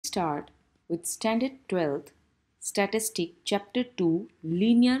start with Standard 12th Statistic Chapter 2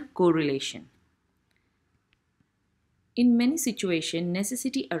 Linear Correlation. In many situations,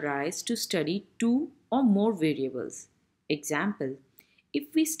 necessity arises to study two or more variables. Example, if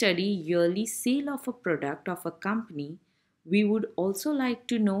we study yearly sale of a product of a company, we would also like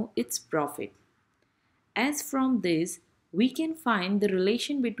to know its profit. As from this, we can find the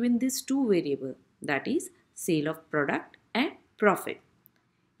relation between these two variables, that is, sale of product and profit.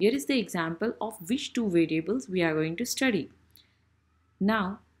 Here is the example of which two variables we are going to study.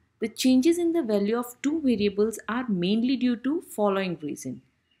 Now, the changes in the value of two variables are mainly due to following reason.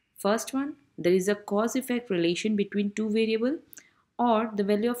 First one, there is a cause-effect relation between two variables, or the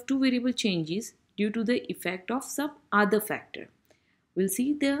value of two variable changes due to the effect of some other factor. We'll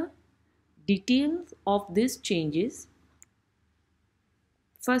see the details of these changes.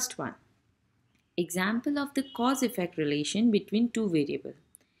 First one, example of the cause-effect relation between two variables.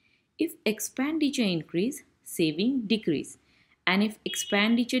 If expenditure increase, saving decrease, and if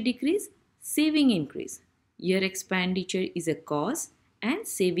expenditure decrease, saving increase. Here expenditure is a cause and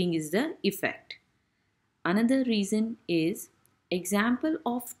saving is the effect. Another reason is example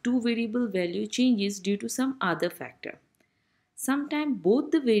of two variable value changes due to some other factor. Sometimes both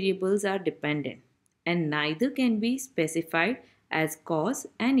the variables are dependent and neither can be specified as cause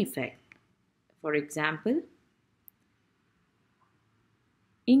and effect. For example,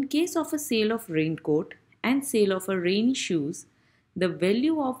 in case of a sale of raincoat and sale of a rainy shoes, the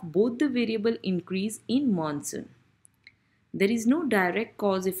value of both the variable increase in monsoon. There is no direct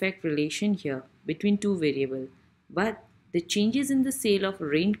cause-effect relation here between two variables, but the changes in the sale of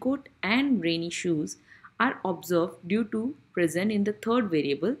raincoat and rainy shoes are observed due to present in the third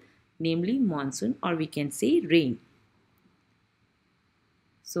variable, namely monsoon, or we can say rain.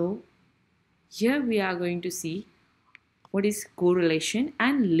 So here we are going to see what is correlation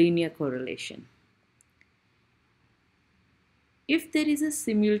and linear correlation. If there is a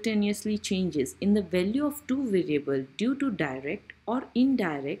simultaneously changes in the value of two variables due to direct or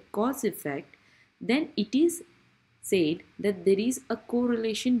indirect cause effect, then it is said that there is a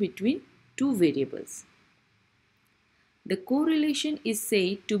correlation between two variables. The correlation is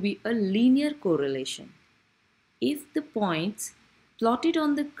said to be a linear correlation. If the points plotted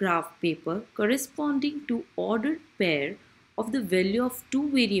on the graph paper corresponding to ordered pair of the value of two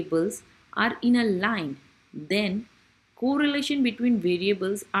variables are in a line, then correlation between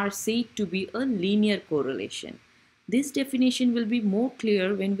variables are said to be a linear correlation. This definition will be more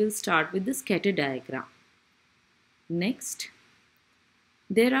clear when we'll start with the scatter diagram. Next,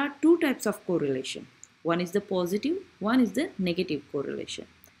 there are two types of correlation. One is the positive, one is the negative correlation.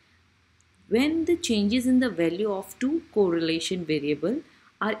 When the changes in the value of two correlation variables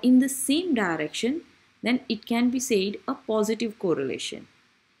are in the same direction, then it can be said a positive correlation.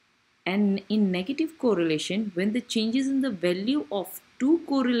 And in negative correlation, when the changes in the value of two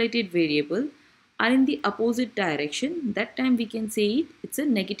correlated variables are in the opposite direction, that time we can say it's a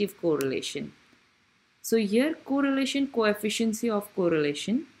negative correlation. So here correlation coefficient of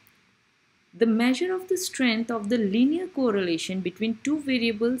correlation. The measure of the strength of the linear correlation between two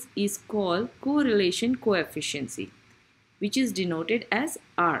variables is called correlation coefficient, which is denoted as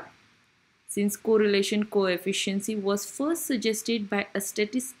R. Since correlation coefficient was first suggested by a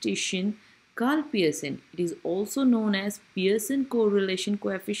statistician Carl Pearson, it is also known as Pearson correlation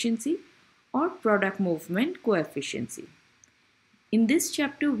coefficient or product movement coefficient. In this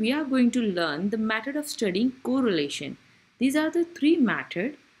chapter, we are going to learn the method of studying correlation. These are the three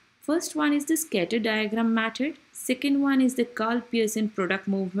methods. First one is the scatter diagram method, second one is the Carl Pearson product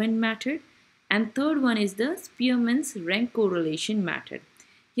movement method, and third one is the Spearman's rank correlation method.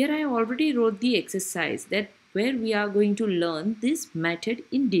 Here I already wrote the exercise that where we are going to learn this method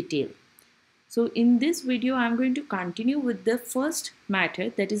in detail. So in this video I am going to continue with the first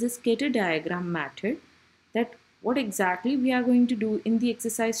method, that is a scatter diagram method, that what exactly we are going to do in the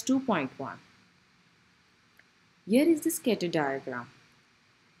exercise 2.1. Here is the scatter diagram.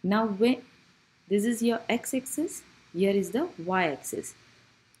 Now when this is your x-axis, here is the y-axis.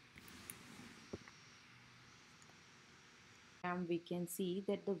 And we can see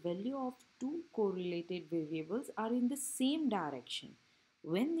that the value of two correlated variables are in the same direction.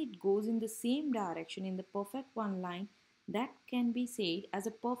 When it goes in the same direction in the perfect one line, that can be said as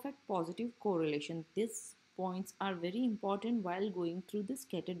a perfect positive correlation. These points are very important while going through the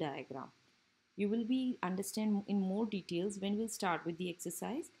scatter diagram. You will be understand in more details when we'll start with the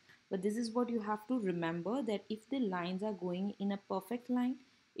exercise, but this is what you have to remember, that if the lines are going in a perfect line,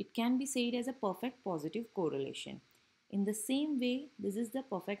 it can be said as a perfect positive correlation. In the same way, this is the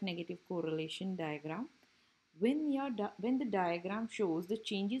perfect negative correlation diagram. when the diagram shows the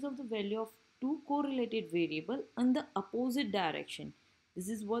changes of the value of two correlated variable in the opposite direction. This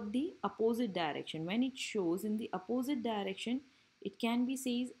is what the opposite direction. When it shows in the opposite direction, it can be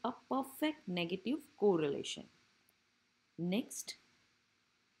said a perfect negative correlation. Next,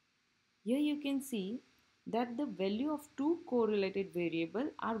 here you can see that the value of two correlated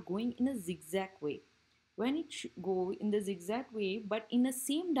variable are going in a zigzag way. When it go in the zigzag way but in the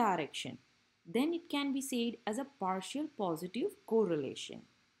same direction, then it can be said as a partial positive correlation.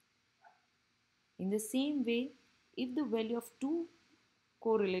 In the same way, if the value of two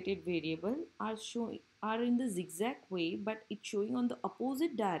correlated variable are in the zigzag way but it's showing on the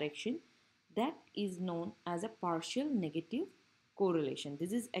opposite direction, that is known as a partial negative correlation.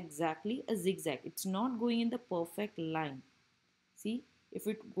 This is exactly a zigzag. It's not going in the perfect line. See, if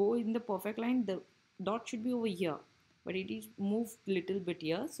it go in the perfect line, the dot should be over here, but it is moved little bit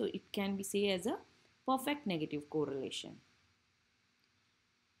here, so it can be say as a perfect negative correlation.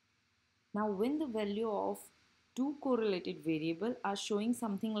 Now when the value of two correlated variable are showing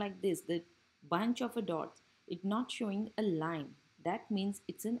something like this, the bunch of a dots, it's not showing a line, that means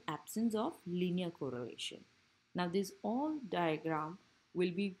it's an absence of linear correlation. Now this all diagram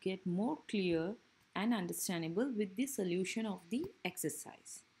will be get more clear and understandable with the solution of the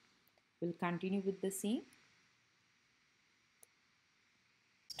exercise. We'll continue with the same.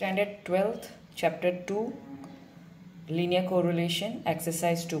 Standard 12th, Chapter 2, Linear Correlation,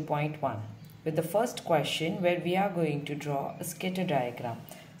 Exercise 2.1. With the first question where we are going to draw a scatter diagram.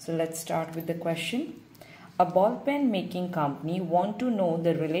 So let's start with the question. A ball pen making company want to know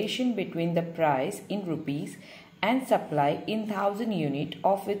the relation between the price in rupees and supply in 1000 unit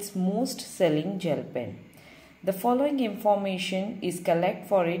of its most selling gel pen. The following information is collect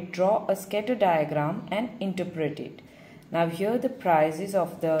for it. Draw a scatter diagram and interpret it. Now here the prices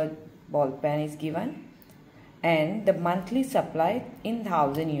of the ball pen is given and the monthly supply in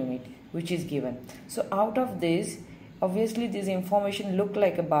 1000 unit which is given. So out of this, obviously this information look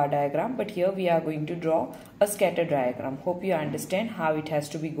like a bar diagram, but here we are going to draw a scatter diagram. Hope you understand how it has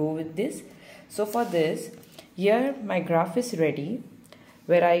to be go with this. So for this, here my graph is ready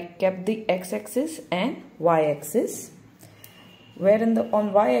where I kept the x-axis and y-axis. Where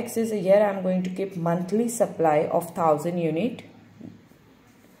on y-axis here I am going to keep monthly supply of 1000 unit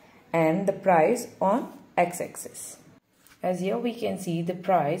and the price on x-axis. As here we can see the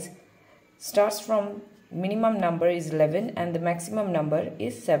price starts from minimum number is 11 and the maximum number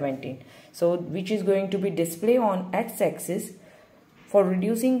is 17. So which is going to be displayed on x-axis. For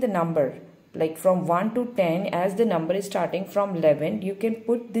reducing the number like from 1 to 10, as the number is starting from 11, you can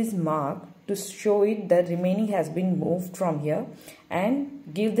put this mark to show it the remaining has been moved from here and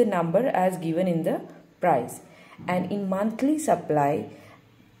give the number as given in the price. And in monthly supply,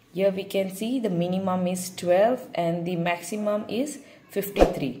 here we can see the minimum is 12 and the maximum is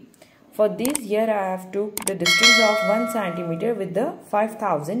 53. For this, here I have took the distance of 1 centimeter with the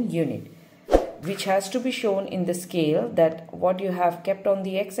 5000 unit, which has to be shown in the scale that what you have kept on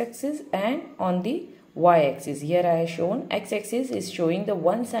the x-axis and on the y-axis. Here I have shown x-axis is showing the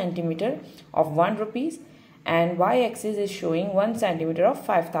 1 centimeter of 1 rupees and y-axis is showing 1 centimeter of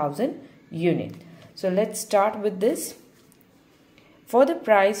 5000 unit. So let's start with this. For the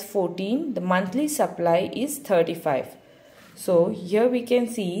price 14, the monthly supply is 35. So here we can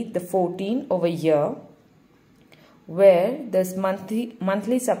see the 14 over here where this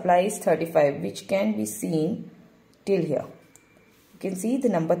monthly supply is 35, which can be seen till here. You can see the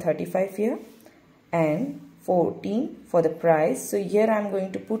number 35 here and 14 for the price. So here I am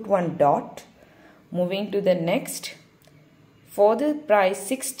going to put one dot. Moving to the next. For the price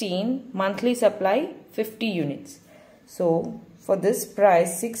 16, monthly supply 50 units. So for this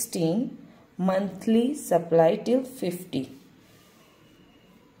price 16, monthly supply till 50.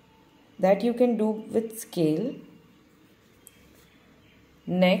 That you can do with scale.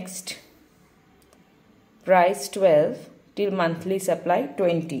 Next, price 12 till monthly supply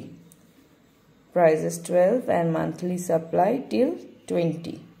 20. Price is 12 and monthly supply till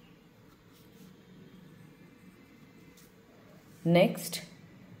 20. Next,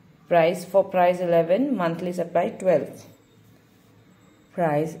 price 11, monthly supply 12.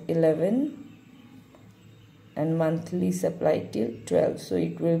 Price 11 and monthly supply till 12. So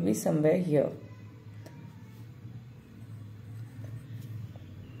it will be somewhere here.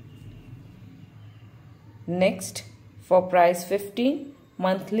 Next, for price 15,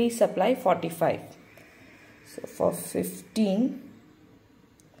 monthly supply 45. So for 15,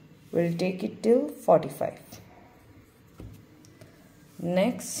 we'll take it till 45.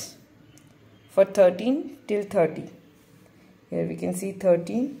 Next, for 13 till 30. Here we can see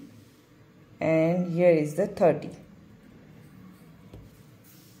 13 and here is the 30.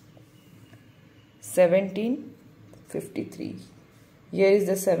 17, 53. Here is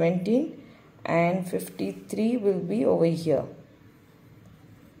the 17 and 53 will be over here.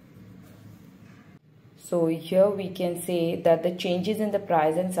 So here we can say that the changes in the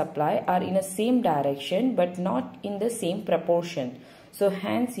price and supply are in the same direction but not in the same proportion. So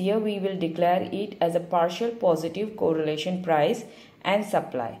hence here we will declare it as a partial positive correlation price and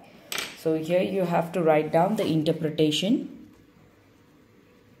supply. So here you have to write down the interpretation.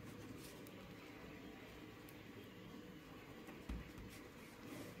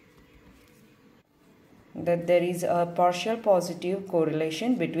 That there is a partial positive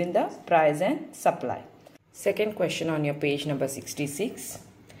correlation between the price and supply. Second question on your page number 66.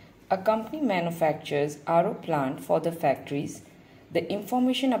 A company manufactures RO plant for the factories. The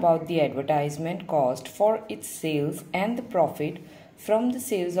information about the advertisement cost for its sales and the profit from the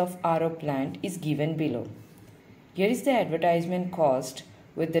sales of RO plant is given below. Here is the advertisement cost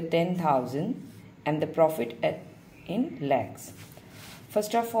with the 10,000 and the profit in lakhs.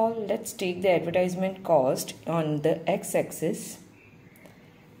 First of all, let's take the advertisement cost on the x-axis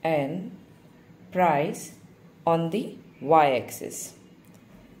and price on the y-axis.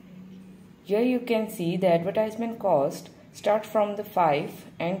 Here you can see the advertisement cost starts from the 5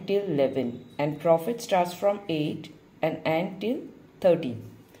 until 11 and profit starts from 8 and until 13.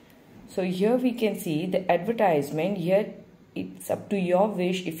 So here we can see the advertisement. Here it's up to your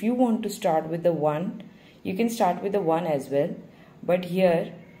wish. If you want to start with the 1, you can start with the 1 as well. But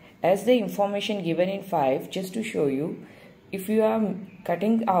here, as the information given in 5, just to show you, if you are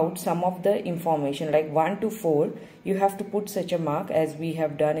cutting out some of the information like 1 to 4, you have to put such a mark as we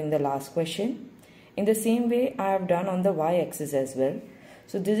have done in the last question. In the same way, I have done on the y-axis as well.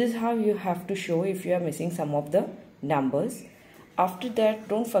 So this is how you have to show if you are missing some of the numbers. After that,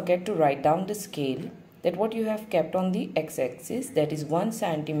 don't forget to write down the scale, that what you have kept on the x-axis, that is 1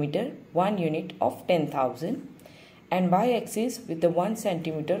 centimeter, 1 unit of 10,000. And y-axis with the 1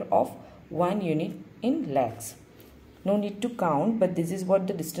 centimeter of 1 unit in lakhs. No need to count, but this is what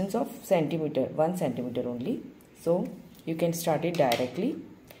the distance of centimeter, 1 centimeter only. So you can start it directly.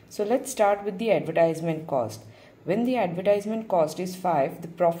 So let's start with the advertisement cost. When the advertisement cost is 5, the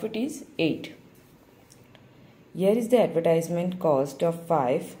profit is 8. Here is the advertisement cost of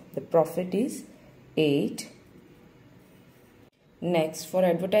 5, the profit is 8. Next, for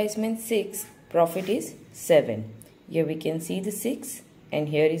advertisement 6, profit is 7. Here we can see the 6 and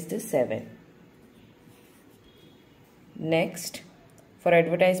here is the 7. Next, for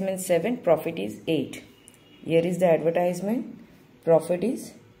advertisement 7, profit is 8. Here is the advertisement, profit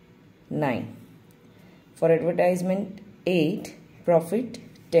is 9. For advertisement 8, profit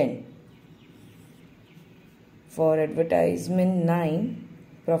 10. For advertisement 9,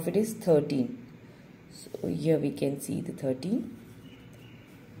 profit is 13. So here we can see the 13.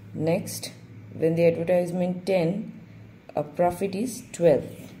 Next, when the advertisement 10, a profit is 12.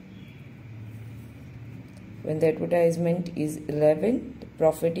 When the advertisement is 11, the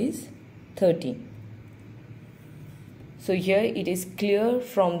profit is 13. So here it is clear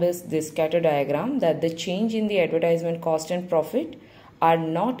from this scatter diagram that the change in the advertisement cost and profit are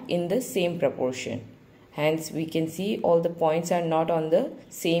not in the same proportion. Hence we can see all the points are not on the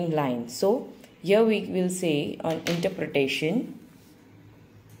same line. So here we will say on interpretation,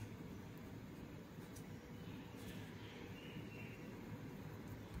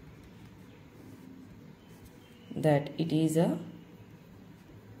 that it is a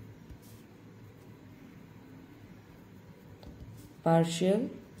partial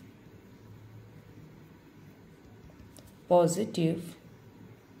positive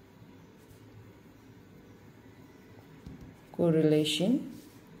correlation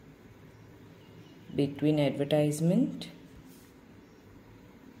between advertisement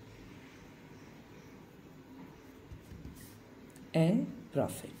and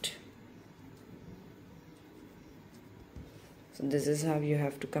profit. So this is how you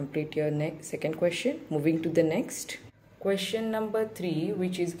have to complete your second question. Moving to the next. Question number 3,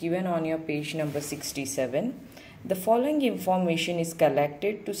 which is given on your page number 67. The following information is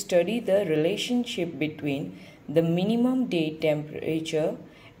collected to study the relationship between the minimum day temperature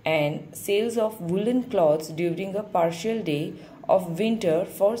and sales of woolen cloths during a partial day of winter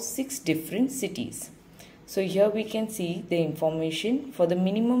for 6 different cities. So here we can see the information for the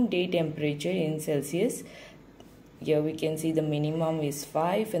minimum day temperature in Celsius. Here we can see the minimum is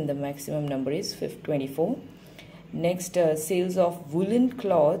 5 and the maximum number is 24. Next, sales of woolen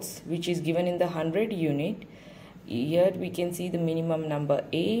cloths, which is given in the 100 unit. Here we can see the minimum number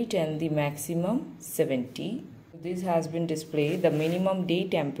 8 and the maximum 70. This has been displayed. The minimum day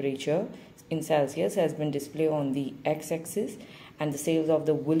temperature in Celsius has been displayed on the x-axis, and the sales of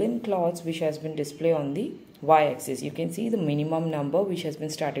the woolen cloths which has been displayed on the y-axis. You can see the minimum number which has been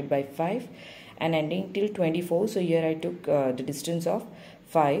started by 5 and ending till 24. So here I took the distance of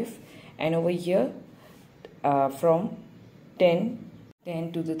 5, and over here from 10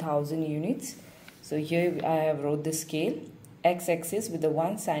 to the 1000 units. So here I have wrote the scale. X-axis with the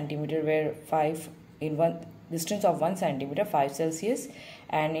 1 centimeter where 5 in one distance of 1 centimeter 5 Celsius,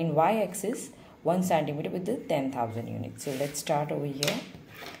 and in y-axis 1 centimeter with the 10,000 units. So let's start over here.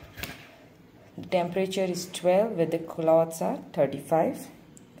 The temperature is 12 where the cloths are 35.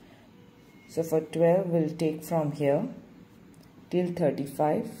 So for 12 we'll take from here till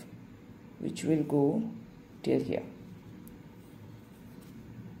 35, which will go till here.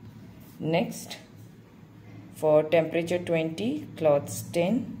 Next, for temperature 20, cloths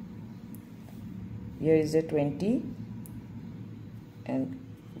 10. Here is a 20 and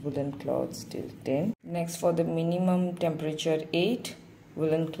woolen cloths till 10. Next, for the minimum temperature 8,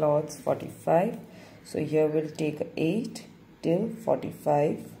 woolen cloths 45. So here we'll take 8 till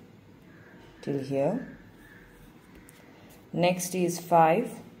 45 till here. Next is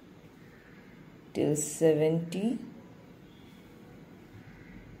 5 till 70.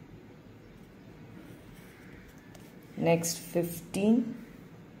 Next 15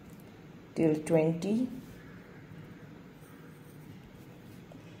 till 20,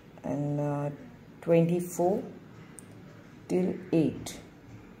 and 24 till 8.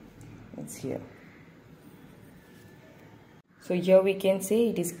 It's here. So here we can say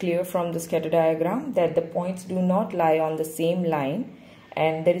it is clear from the scatter diagram that the points do not lie on the same line,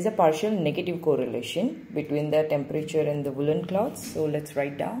 and there is a partial negative correlation between the temperature and the woolen cloths. So let's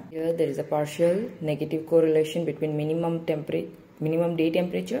write down. Here there is a partial negative correlation between minimum day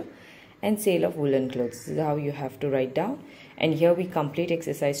temperature and sale of woolen clothes. This is how you have to write down. And here we complete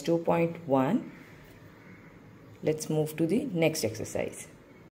exercise 2.1. Let's move to the next exercise.